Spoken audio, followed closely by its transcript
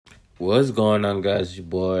What's going on, guys? It's your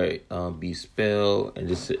boy B Spell, and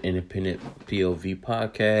this is an independent POV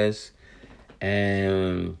podcast.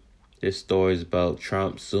 And this story is about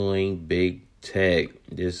Trump suing big tech.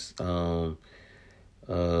 This article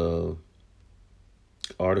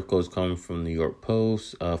is coming from New York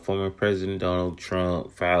Post. Former President Donald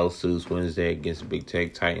Trump filed suits Wednesday against big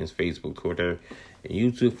tech titans Facebook, Twitter, and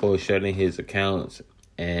YouTube for shutting his accounts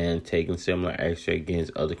and taking similar action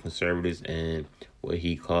against other conservatives and what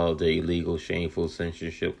he called the illegal, shameful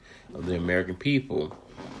censorship of the American people.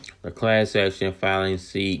 The class action filing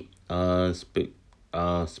seek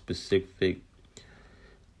specific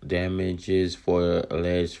damages for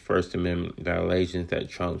alleged First Amendment violations that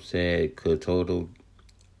Trump said could total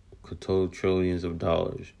trillions of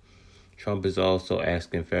dollars. Trump is also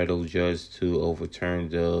asking federal judges to overturn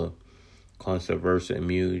the controversial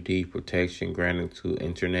immunity protection granted to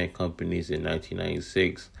internet companies in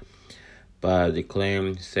 1996 by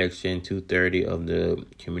declaring Section 230 of the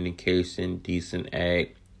Communication Decent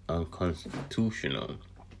Act unconstitutional.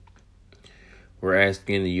 We're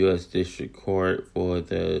asking the U.S. District Court for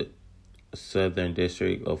the Southern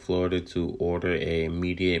District of Florida to order an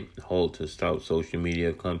immediate halt to stop social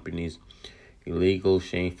media companies' illegal,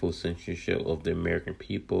 shameful censorship of the American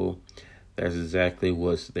people. That's exactly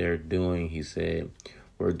what they're doing, he said.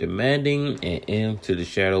 We're demanding an end to the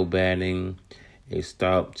shadow banning, a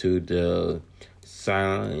stop to the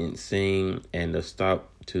silencing, and a stop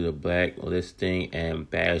to the blacklisting and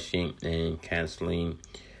bashing and canceling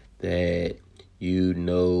that you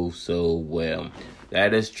know so well.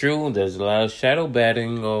 That is true. There's a lot of shadow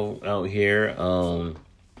banning out here.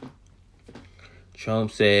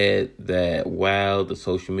 Trump said that while the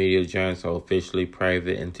social media giants are officially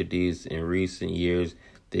private entities in recent years,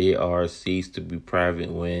 they are ceased to be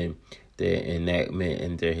private when their enactment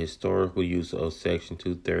and their historical use of Section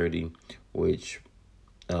 230, which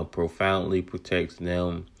profoundly protects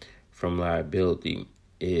them from liability.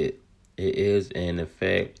 It is, in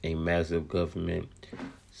effect, a massive government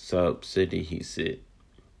subsidy, he said.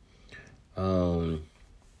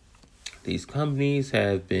 These companies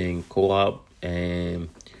have been co-opted and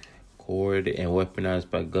courted and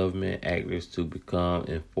weaponized by government actors to become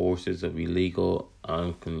enforcers of illegal,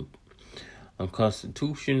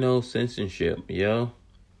 unconstitutional censorship.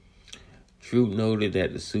 Troop noted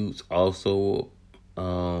that the suits also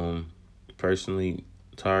personally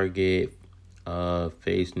target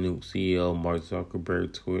Facebook CEO Mark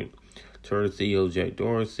Zuckerberg, Twitter CEO Jack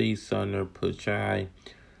Dorsey, Sundar Pichai,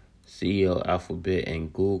 CEO Alphabet,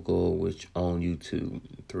 and Google, which own YouTube.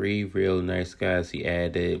 3 real nice guys, he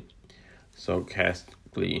added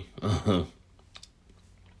sarcastically.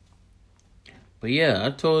 But yeah,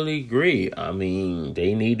 I totally agree. I mean,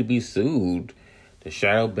 they need to be sued. The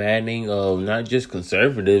shadow banning of not just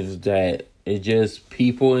conservatives, that it's just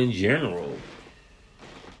people in general.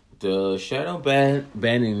 The shadow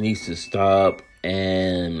banning needs to stop,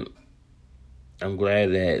 and I'm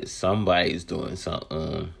glad that somebody's doing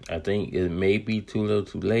something. I think it may be too little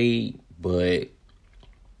too late, but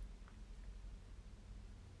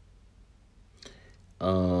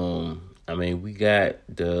I mean, we got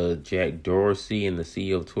the Jack Dorsey and the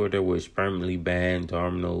CEO of Twitter, which permanently banned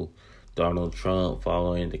Donald Trump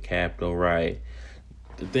following the Capitol riot.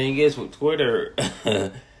 The thing is with Twitter,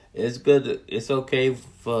 it's good. It's okay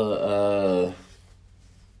for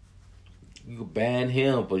you can ban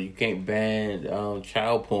him, but you can't ban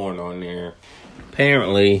child porn on there,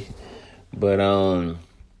 apparently. But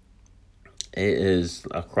it is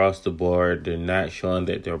across the board. They're not showing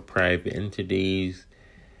that they're private entities.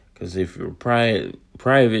 Because if you're private,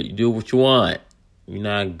 you do what you want. You're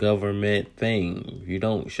not a government thing. You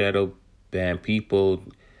don't shadow ban people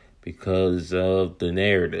because of the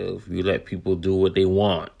narrative. You let people do what they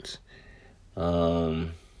want.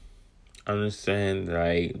 Understand,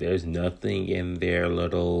 like, there's nothing in their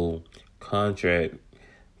little contract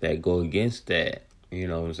that go against that. You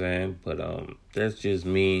know what I'm saying? But that's just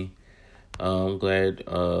me. I'm glad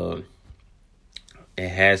it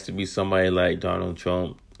has to be somebody like Donald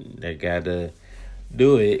Trump that gotta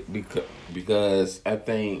do it, because I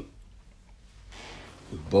think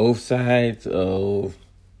both sides of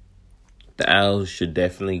the aisle should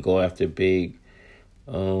definitely go after big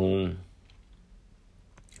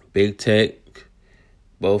tech.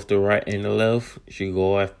 Both the right and the left should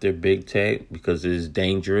go after big tech because it's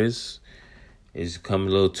dangerous. It's become a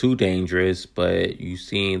little too dangerous, but you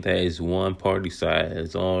seeing that it's one party side.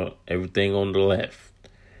 It's all everything on the left.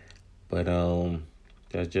 But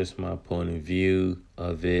that's just my point of view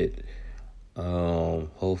of it.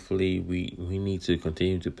 Hopefully we need to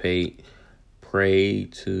continue to pray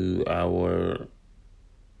to our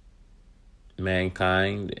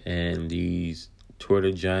mankind and these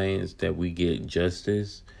Twitter giants that we get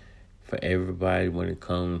justice for everybody when it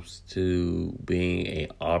comes to being a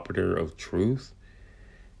arbiter of truth,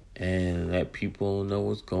 and let people know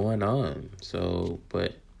what's going on. So,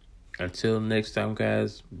 but until next time,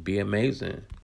 guys, be amazing.